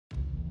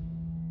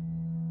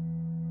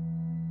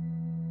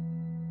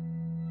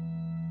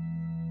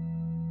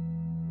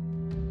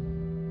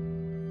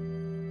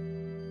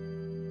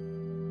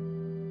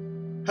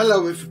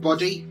Hello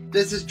everybody,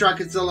 this is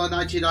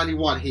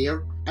Dragonzilla1991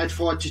 here, and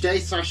for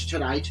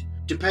today/tonight,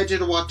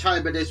 depending on what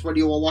time it is when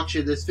you are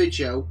watching this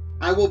video,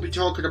 I will be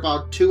talking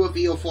about two of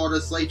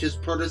EoFauna's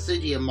latest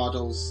Protocidian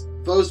models,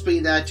 those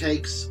being their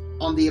takes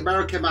on the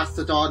American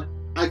Mastodon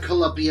and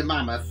Columbian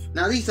Mammoth.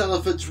 Now these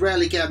elephants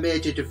rarely get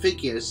made into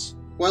figures.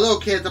 Well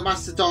okay, the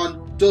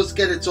Mastodon does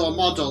get its own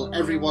model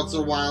every once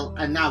in a while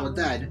and now and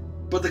then,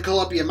 but the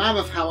Columbian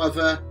Mammoth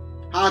however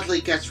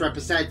hardly gets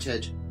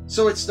represented.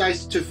 So it's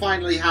nice to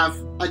finally have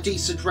a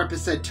decent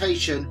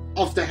representation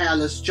of the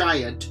hairless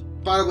giant.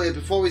 By the way,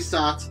 before we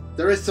start,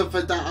 there is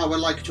something that I would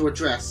like to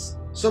address.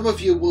 Some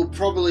of you will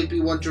probably be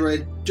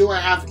wondering, do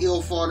I have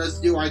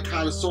EoFauna's new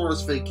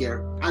Icanosaurus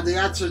figure? And the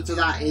answer to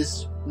that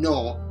is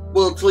no.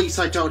 Well, at least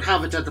I don't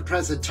have it at the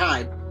present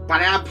time,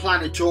 but I am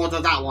planning to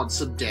order that one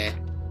someday.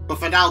 But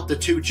for now, the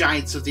two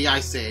giants of the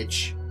Ice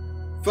Age.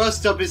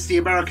 First up is the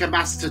American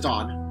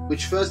Mastodon,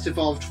 which first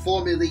evolved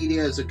 4 million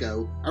years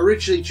ago,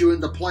 originally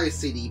during the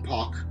Pliocene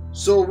epoch,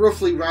 so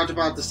roughly round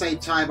about the same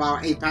time our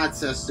ape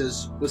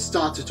ancestors were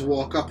started to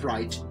walk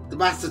upright. The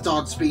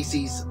Mastodon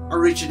species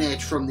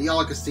originate from the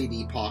Oligocene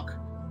epoch,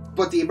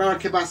 but the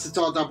American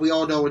Mastodon that we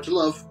all know and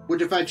love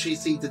would eventually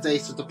see the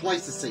days of the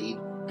Pleistocene.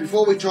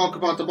 Before we talk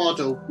about the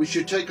model, we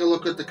should take a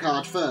look at the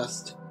card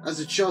first, as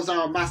it shows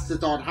our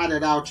Mastodon had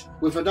it out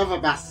with another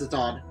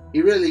Mastodon.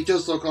 He really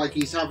does look like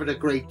he's having a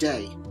great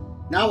day.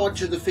 Now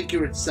onto the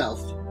figure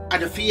itself.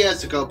 And a few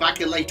years ago,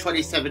 back in late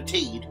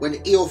 2017, when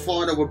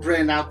EoFauna were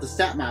bringing out the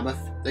Step Mammoth,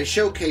 they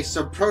showcased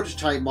some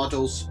prototype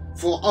models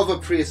for other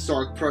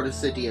prehistoric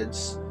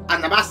Protocidians,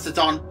 and the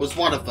Mastodon was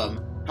one of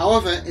them.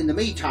 However, in the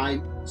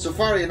meantime,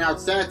 Safari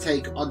announced their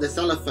take on this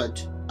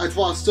elephant, and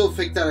while I still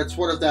think that it's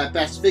one of their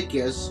best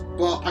figures,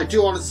 but I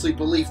do honestly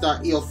believe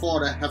that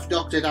EoFauna have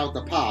knocked it out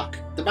the park.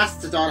 The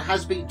Mastodon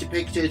has been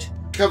depicted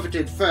covered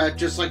in fur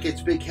just like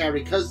its big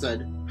hairy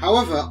cousin.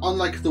 However,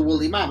 unlike the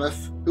woolly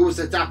mammoth, who was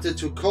adapted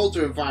to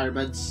colder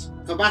environments,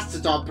 the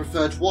Mastodon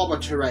preferred warmer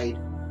terrain.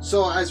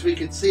 So as we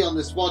can see on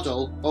this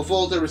model,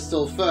 although there is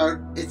still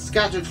fur, it's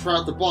scattered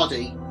throughout the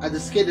body and the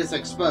skin is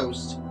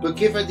exposed, but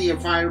given the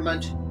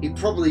environment, he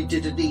probably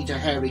didn't need a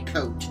hairy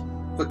coat.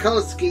 The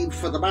colour scheme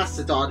for the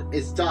Mastodon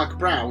is dark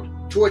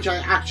brown, to which I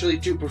actually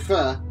do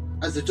prefer,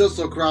 as it does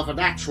look rather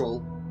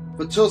natural.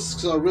 The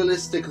tusks are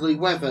realistically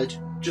weathered,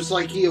 just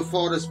like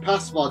EoFauna's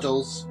past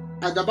models,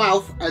 and the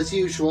mouth, as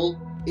usual,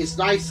 is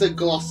nice and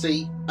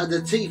glossy, and the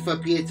teeth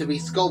appear to be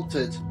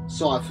sculpted,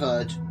 so I've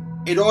heard.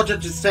 In order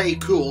to stay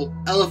cool,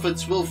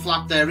 elephants will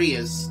flap their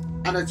ears,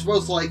 and it's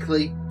most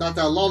likely that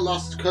their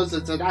long-lost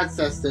cousins and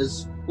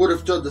ancestors would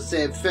have done the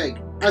same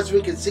thing, as we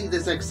can see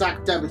this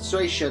exact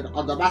demonstration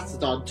on the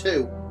Mastodon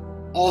too.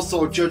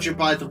 Also, judging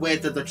by the way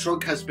that the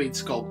trunk has been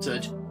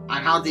sculpted,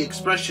 and how the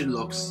expression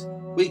looks,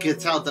 we can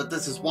tell that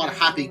this is one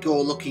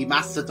happy-go-lucky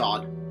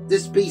Mastodon.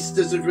 This beast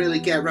doesn't really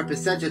get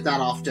represented that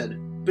often,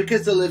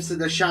 because it lives in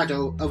the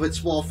shadow of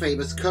its more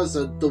famous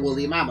cousin, the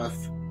woolly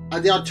mammoth.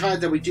 And the odd time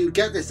that we do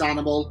get this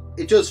animal,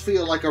 it does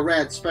feel like a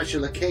rare and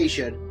special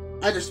occasion,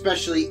 and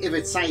especially if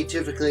it's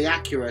scientifically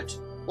accurate.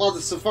 While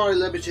the Safari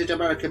Limited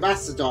American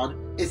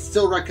Mastodon is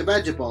still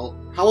recommendable,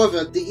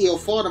 however the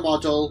EoFauna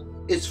model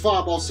is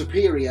far more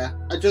superior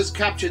and does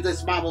capture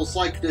this mammal's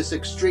likeness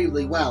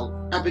extremely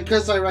well. And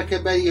because I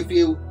reckon many of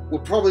you will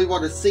probably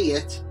want to see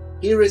it,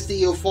 here is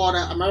the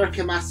EoFauna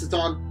American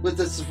Mastodon with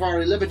the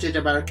Safari Limited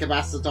American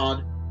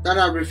Mastodon that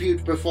I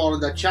reviewed before on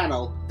the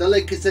channel. The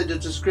link is in the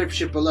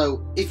description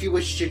below if you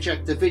wish to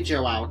check the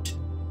video out.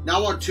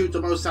 Now on to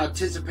the most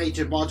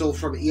anticipated model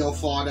from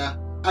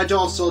EoFauna, and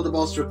also the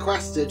most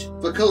requested,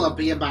 the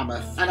Columbian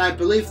Mammoth. And I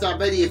believe that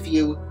many of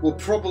you will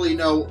probably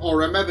know or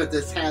remember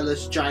this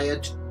hairless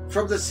giant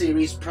from the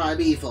series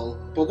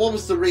Primeval. But what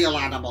was the real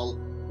animal?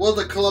 Well,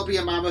 the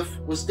Columbian Mammoth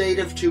was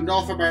native to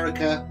North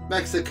America,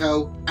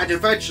 Mexico, and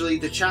eventually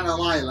the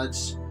Channel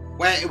Islands,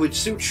 where it would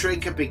soon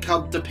shrink and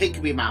become the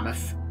Pygmy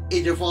Mammoth.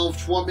 It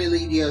evolved 1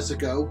 million years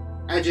ago,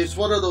 and is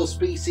one of those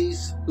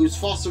species whose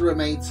fossil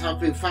remains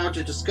have been found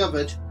and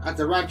discovered at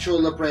the Rancho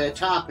La Brea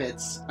tar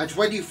pits. And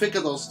when you think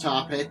of those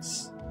tar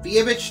pits, the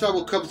image that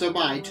will come to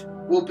mind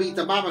will be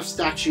the mammoth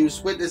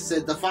statues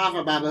witnessing the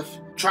father mammoth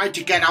trying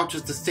to get out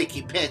of the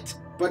sticky pit,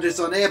 but is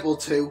unable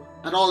to,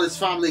 and all his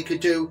family could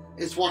do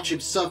is watch him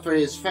suffer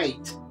his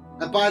fate.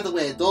 And by the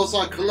way, those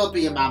are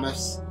Columbian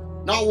mammoths,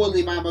 not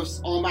woolly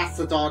mammoths or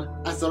Mastodon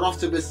as they're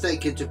often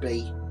mistaken to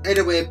be.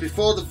 Anyway,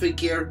 before the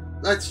figure,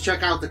 let's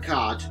check out the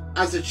card,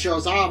 as it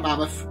shows our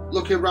mammoth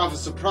looking rather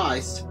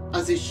surprised,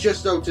 as he's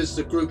just noticed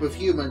a group of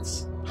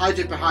humans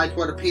hiding behind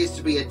what appears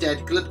to be a dead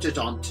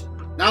glyptodont.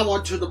 Now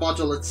on to the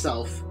model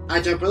itself,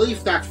 and I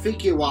believe that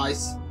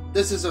figure-wise,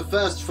 this is a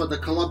first for the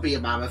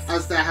Columbian Mammoth,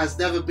 as there has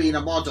never been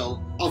a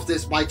model of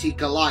this mighty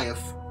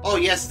Goliath. Oh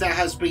yes, there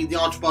has been the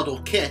odd model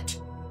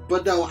kit,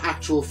 but no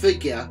actual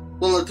figure,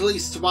 well at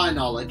least to my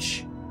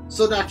knowledge.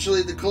 So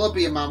naturally the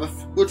Columbian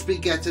Mammoth would be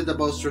getting the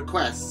most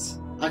requests,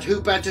 and who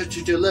better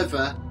to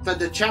deliver than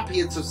the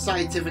champions of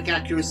scientific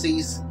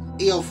accuracies,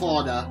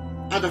 EoFauna.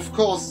 And of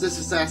course this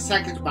is their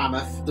second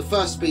mammoth, the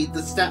first being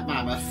the Step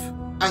Mammoth.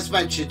 As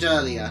mentioned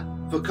earlier,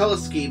 The colour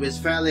scheme is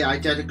fairly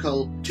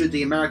identical to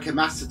the American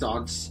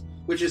Mastodons,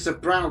 which is a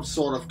brown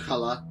sort of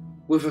colour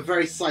with a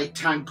very slight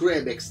tan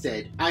grey mixed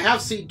in. I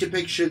have seen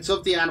depictions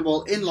of the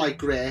animal in light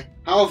grey,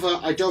 however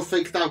I don't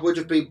think that would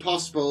have been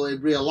possible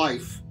in real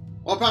life.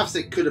 Or perhaps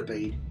it could have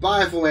been. But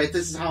either way,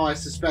 this is how I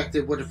suspect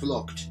it would have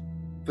looked.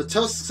 The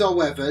tusks are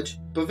weathered,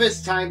 but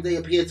this time they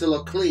appear to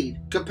look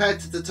clean, compared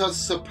to the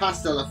tusks of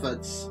past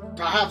elephants.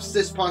 Perhaps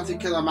this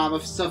particular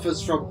mammoth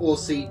suffers from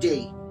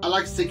OCD and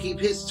likes to keep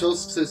his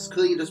tusks as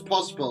clean as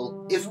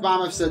possible if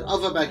mammoths and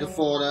other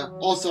megafauna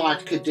also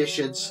had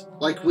conditions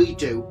like we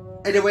do.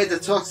 Anyway, the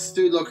tusks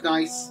do look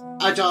nice,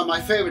 and are my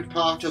favourite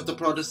part of the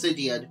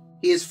Protosidian.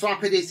 He is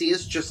flapping his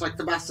ears just like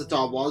the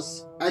Mastodon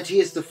was, and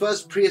he is the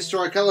first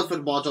prehistoric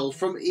elephant model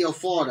from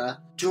EoFauna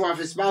to have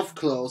his mouth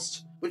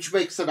closed, which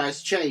makes a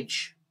nice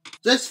change.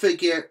 This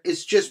figure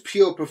is just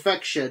pure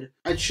perfection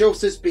and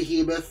shows this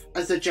behemoth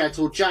as a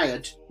gentle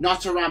giant,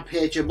 not a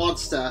rampaging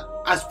monster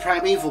as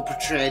Primeval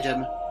portrayed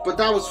him, but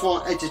that was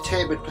for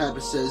entertainment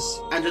purposes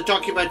and a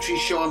documentary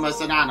show him as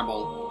an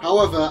animal.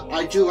 However,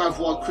 I do have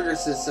one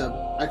criticism,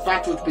 and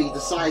that would be the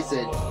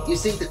sizing. You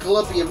see, the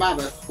Columbian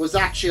mammoth was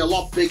actually a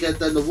lot bigger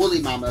than the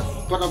woolly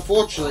mammoth, but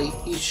unfortunately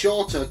he's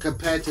shorter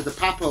compared to the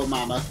Papo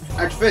mammoth,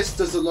 and this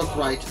doesn't look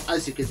right,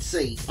 as you can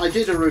see. I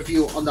did a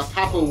review on the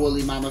Papo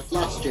woolly mammoth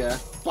last year,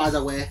 by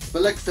the way. The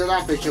link to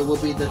that video will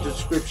be in the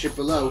description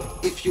below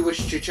if you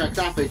wish to check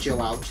that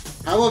video out.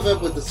 However,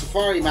 with the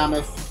safari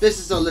mammoth, this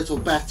is a little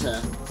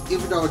better,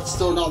 even though it's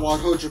still not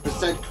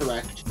 100%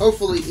 correct.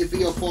 Hopefully, if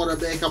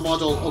EoFauna make a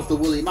model of the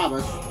woolly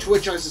mammoth, to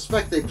which I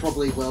suspect they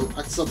probably will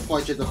at some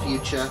point in the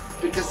future,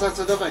 because that's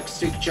another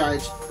extinct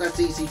giant that's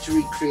easy to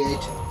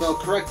recreate, they'll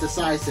correct the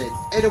sizing.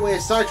 Anyway,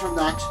 aside from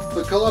that,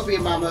 the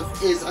Columbian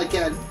mammoth is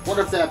again one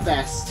of their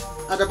best,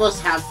 and a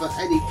must-have for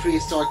any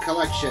prehistoric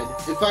collection.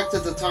 In fact,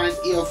 at the time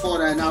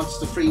EoFauna announced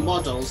the 3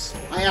 models,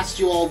 I asked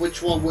you all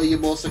which one were you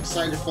most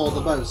excited for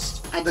the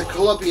most, and the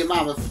Columbian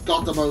mammoth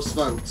got the most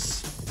votes.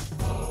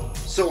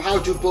 So how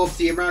do both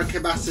the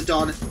American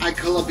Mastodon and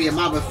Columbian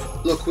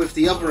mammoth look with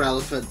the other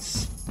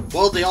elephants?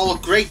 Well, they all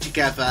look great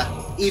together,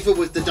 even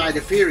with the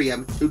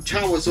Dinotherium, who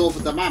towers over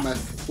the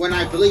mammoth, when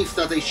I believe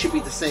that they should be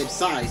the same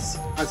size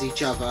as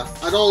each other.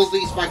 And all of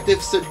these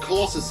magnificent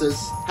colossuses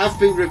have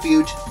been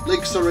reviewed,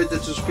 links are in the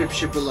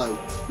description below.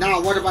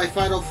 Now, what are my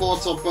final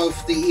thoughts on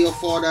both the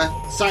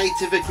EoFauna,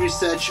 Scientific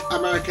Research,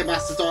 American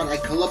Mastodon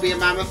and Columbian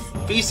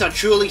mammoth? These are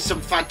truly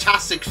some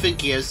fantastic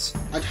figures,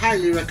 and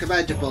highly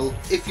recommendable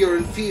if you're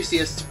an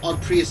enthusiast on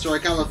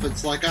prehistoric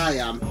elephants like I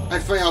am,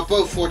 and they are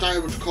both what I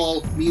would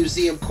call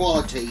museum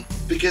quality,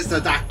 because they're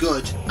that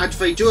good, and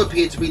they do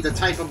appear to be the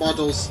type of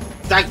models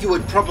that you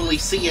would probably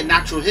see in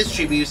natural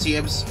history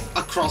museums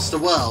across the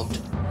world.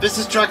 This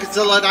is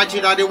Dragonzilla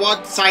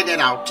 1991 signing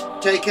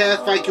out. Take care,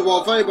 thank you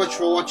all very much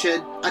for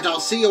watching, and I'll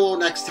see you all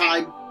next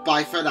time.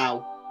 Bye for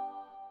now.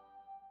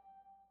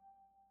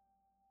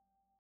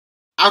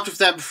 Out of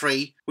them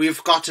 3,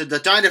 we've gotten the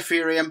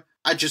Dinotherium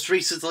and just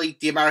recently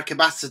the American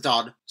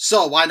Mastodon,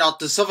 so why not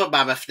the Southern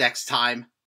Mammoth next time?